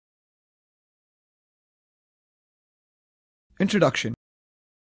Introduction.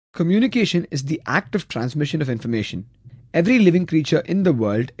 Communication is the act of transmission of information. Every living creature in the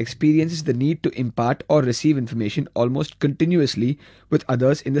world experiences the need to impart or receive information almost continuously with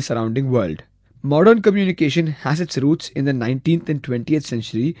others in the surrounding world. Modern communication has its roots in the 19th and 20th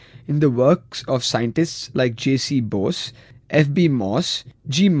century in the works of scientists like J.C. Bose, F.B. Morse,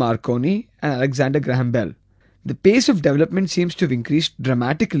 G. Marconi, and Alexander Graham Bell. The pace of development seems to have increased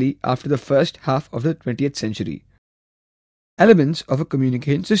dramatically after the first half of the 20th century. Elements of a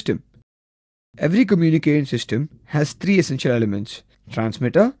communication system. Every communication system has three essential elements: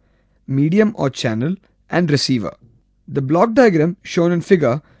 transmitter, medium or channel, and receiver. The block diagram shown in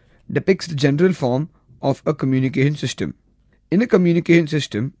figure depicts the general form of a communication system. In a communication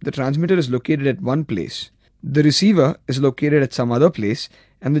system, the transmitter is located at one place, the receiver is located at some other place,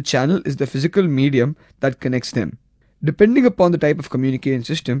 and the channel is the physical medium that connects them. Depending upon the type of communication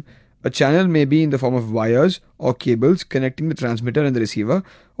system, a channel may be in the form of wires or cables connecting the transmitter and the receiver,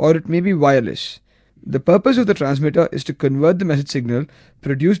 or it may be wireless. The purpose of the transmitter is to convert the message signal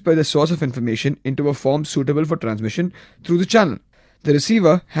produced by the source of information into a form suitable for transmission through the channel. The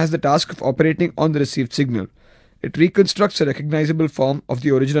receiver has the task of operating on the received signal. It reconstructs a recognizable form of the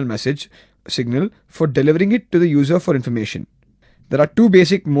original message signal for delivering it to the user for information. There are two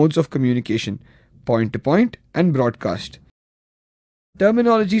basic modes of communication: point-to-point and broadcast.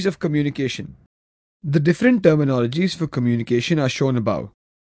 Terminologies of communication. The different terminologies for communication are shown above.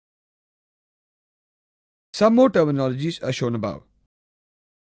 Some more terminologies are shown above.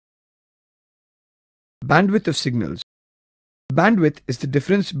 Bandwidth of signals. Bandwidth is the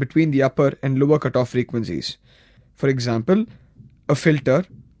difference between the upper and lower cutoff frequencies. For example, a filter,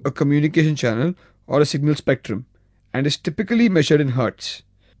 a communication channel, or a signal spectrum, and is typically measured in hertz.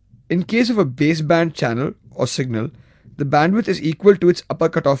 In case of a baseband channel or signal, the bandwidth is equal to its upper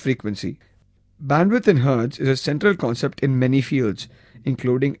cutoff frequency. Bandwidth in hertz is a central concept in many fields,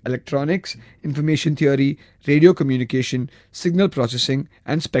 including electronics, information theory, radio communication, signal processing,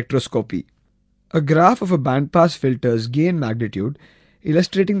 and spectroscopy. A graph of a bandpass filter's gain magnitude,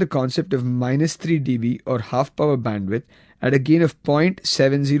 illustrating the concept of -3 dB or half power bandwidth at a gain of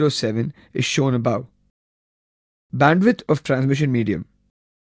 0.707 is shown above. Bandwidth of transmission medium.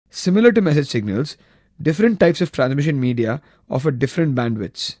 Similar to message signals, different types of transmission media offer different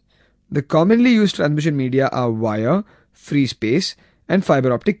bandwidths. The commonly used transmission media are wire, free space, and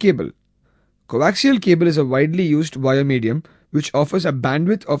fiber optic cable. Coaxial cable is a widely used wire medium which offers a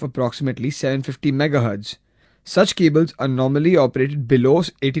bandwidth of approximately 750 MHz. Such cables are normally operated below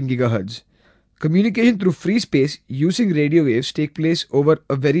 18 GHz. Communication through free space using radio waves take place over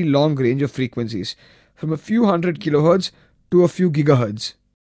a very long range of frequencies, from a few hundred kHz to a few GHz.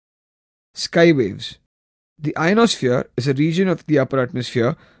 Sky waves. The ionosphere is a region of the upper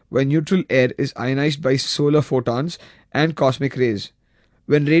atmosphere where neutral air is ionized by solar photons and cosmic rays.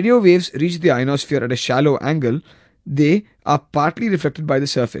 When radio waves reach the ionosphere at a shallow angle, they are partly reflected by the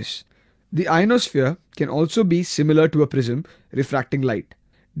surface. The ionosphere can also be similar to a prism refracting light.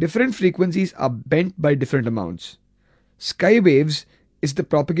 Different frequencies are bent by different amounts. Sky waves is the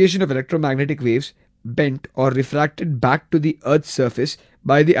propagation of electromagnetic waves bent or refracted back to the Earth's surface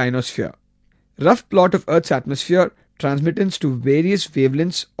by the ionosphere. Rough plot of Earth's atmosphere transmittance to various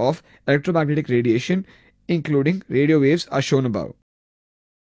wavelengths of electromagnetic radiation, including radio waves, are shown above.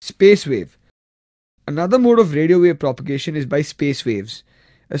 Space wave. Another mode of radio wave propagation is by space waves.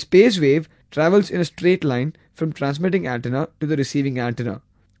 A space wave travels in a straight line from transmitting antenna to the receiving antenna.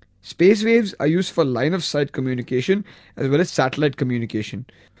 Space waves are used for line-of-sight communication as well as satellite communication.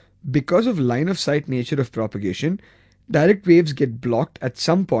 Because of line-of-sight nature of propagation, direct waves get blocked at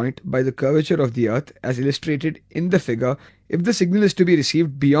some point by the curvature of the Earth as illustrated in the figure. If the signal is to be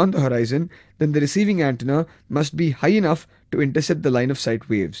received beyond the horizon, then the receiving antenna must be high enough to intercept the line-of-sight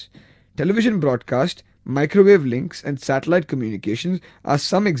waves. Television broadcast, microwave links, and satellite communications are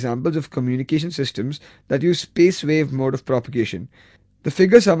some examples of communication systems that use space wave mode of propagation. The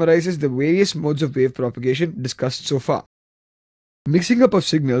figure summarizes the various modes of wave propagation discussed so far. Mixing up of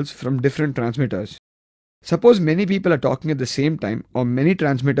signals from different transmitters. Suppose many people are talking at the same time, or many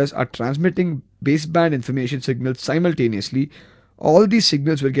transmitters are transmitting baseband information signals simultaneously. All these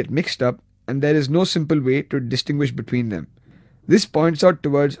signals will get mixed up, and there is no simple way to distinguish between them. This points out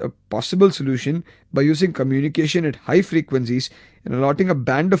towards a possible solution by using communication at high frequencies and allotting a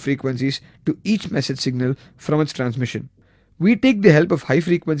band of frequencies to each message signal from its transmission. We take the help of high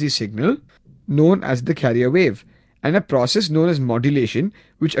frequency signal, known as the carrier wave, and a process known as modulation,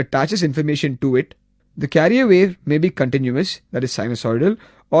 which attaches information to it. The carrier wave may be continuous, that is sinusoidal,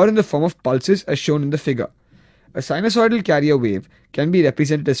 or in the form of pulses as shown in the figure. A sinusoidal carrier wave can be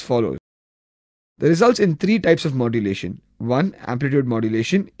represented as follows. The results in three types of modulation. 1. Amplitude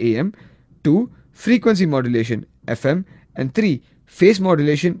modulation AM, 2. Frequency modulation FM, and 3. Phase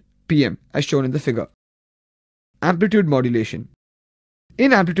modulation PM, as shown in the figure. Amplitude modulation.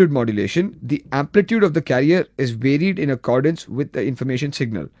 In amplitude modulation, the amplitude of the carrier is varied in accordance with the information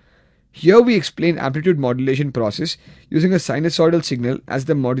signal. Here we explain amplitude modulation process using a sinusoidal signal as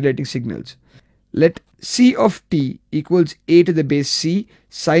the modulating signals. Let C of t equals a to the base c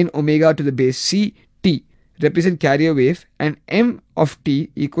sine omega to the base c t represent carrier wave, and m of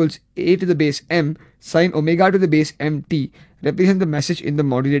t equals a to the base m sine omega to the base mt represent the message in the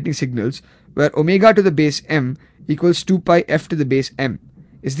modulating signals, where omega to the base m equals 2 pi f to the base m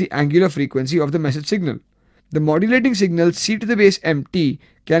is the angular frequency of the message signal. The modulating signal c to the base mt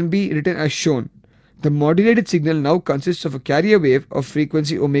can be written as shown. The modulated signal now consists of a carrier wave of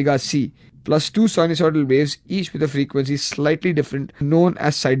frequency omega c plus two sinusoidal waves, each with a frequency slightly different, known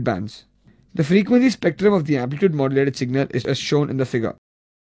as sidebands. The frequency spectrum of the amplitude modulated signal is as shown in the figure.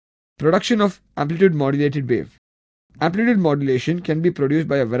 Production of amplitude modulated wave. Amplitude modulation can be produced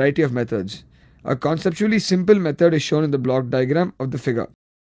by a variety of methods. A conceptually simple method is shown in the block diagram of the figure.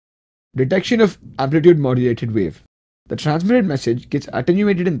 Detection of amplitude modulated wave. The transmitted message gets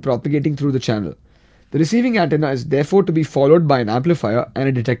attenuated and propagating through the channel. The receiving antenna is therefore to be followed by an amplifier and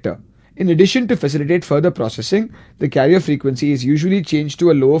a detector. In addition, to facilitate further processing, the carrier frequency is usually changed to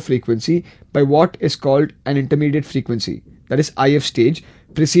a lower frequency by what is called an intermediate frequency, that is IF stage,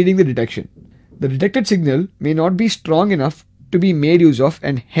 preceding the detection. The detected signal may not be strong enough to be made use of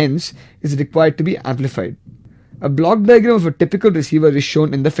and hence is required to be amplified. A block diagram of a typical receiver is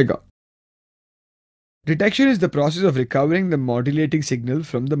shown in the figure. Detection is the process of recovering the modulating signal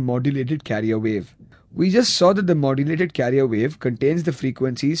from the modulated carrier wave. We just saw that the modulated carrier wave contains the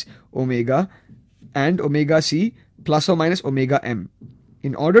frequencies omega and omega c plus or minus omega m.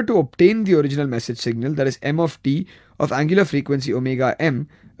 In order to obtain the original message signal, that is m of t of angular frequency omega m,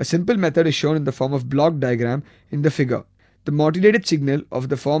 a simple method is shown in the form of block diagram in the figure. The modulated signal of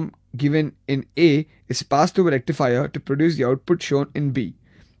the form given in A is passed through a rectifier to produce the output shown in B.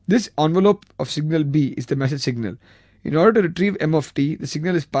 This envelope of signal B is the message signal. In order to retrieve m of t, the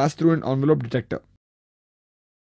signal is passed through an envelope detector.